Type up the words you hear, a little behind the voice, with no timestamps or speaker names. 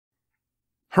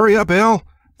Hurry up, El!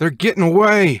 They're getting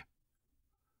away!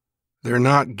 They're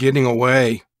not getting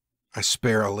away, I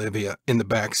spare Olivia in the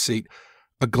back seat,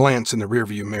 a glance in the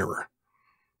rearview mirror.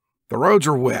 The roads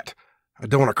are wet. I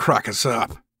don't want to crack us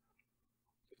up.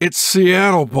 It's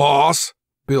Seattle, boss.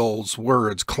 Bill's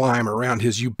words climb around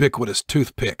his ubiquitous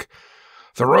toothpick.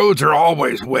 The roads are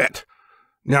always wet.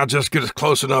 Now just get us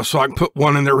close enough so I can put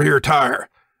one in the rear tire.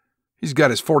 He's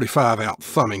got his .45 out,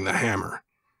 thumbing the hammer.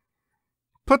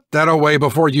 Put that away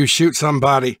before you shoot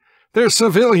somebody. They're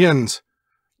civilians.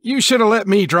 You should have let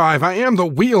me drive. I am the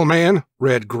wheelman,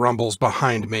 Red grumbles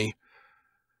behind me.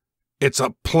 It's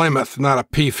a Plymouth, not a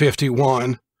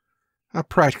P-51. I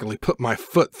practically put my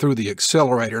foot through the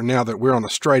accelerator now that we're on the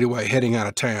straightaway heading out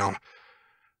of town.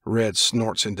 Red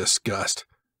snorts in disgust,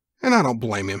 and I don't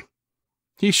blame him.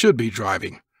 He should be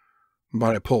driving,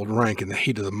 but I pulled rank in the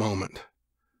heat of the moment.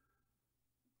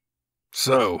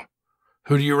 So,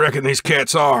 who do you reckon these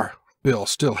cats are? Bill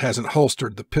still hasn't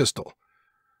holstered the pistol.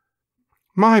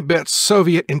 My bet's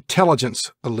Soviet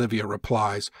intelligence, Olivia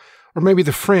replies. Or maybe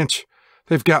the French.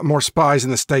 They've got more spies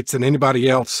in the States than anybody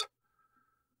else.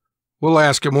 We'll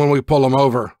ask him when we pull him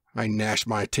over. I gnash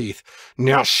my teeth.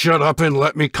 Now shut up and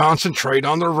let me concentrate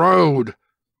on the road.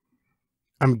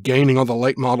 I'm gaining on the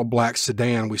late-model black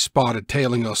sedan we spotted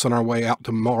tailing us on our way out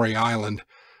to Maury Island.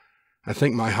 I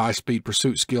think my high-speed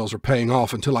pursuit skills are paying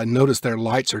off until I notice their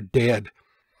lights are dead.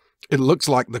 It looks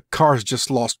like the car's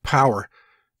just lost power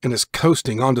and is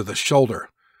coasting onto the shoulder.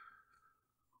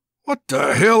 What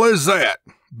the hell is that?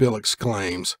 Bill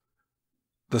exclaims.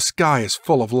 The sky is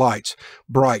full of lights,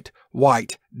 bright,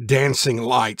 white, dancing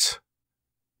lights.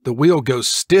 The wheel goes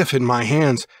stiff in my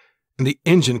hands, and the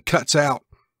engine cuts out.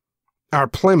 Our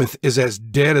Plymouth is as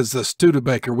dead as the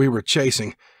Studebaker we were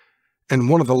chasing, and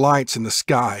one of the lights in the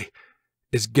sky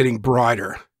is getting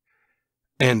brighter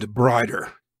and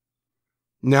brighter.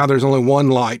 Now there's only one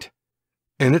light,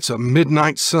 and it's a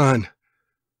midnight sun.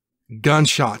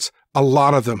 Gunshots, a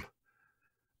lot of them.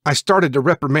 I started to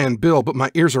reprimand Bill, but my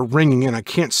ears are ringing and I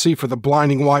can't see for the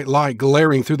blinding white light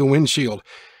glaring through the windshield.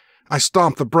 I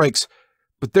stomp the brakes,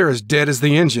 but they're as dead as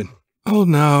the engine. Oh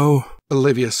no,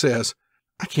 Olivia says.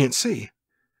 I can't see.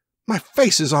 My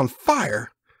face is on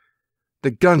fire.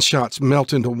 The gunshots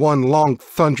melt into one long,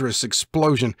 thunderous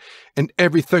explosion, and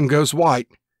everything goes white.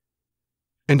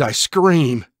 And I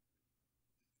scream.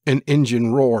 An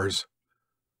engine roars.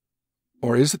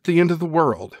 Or is it the end of the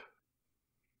world?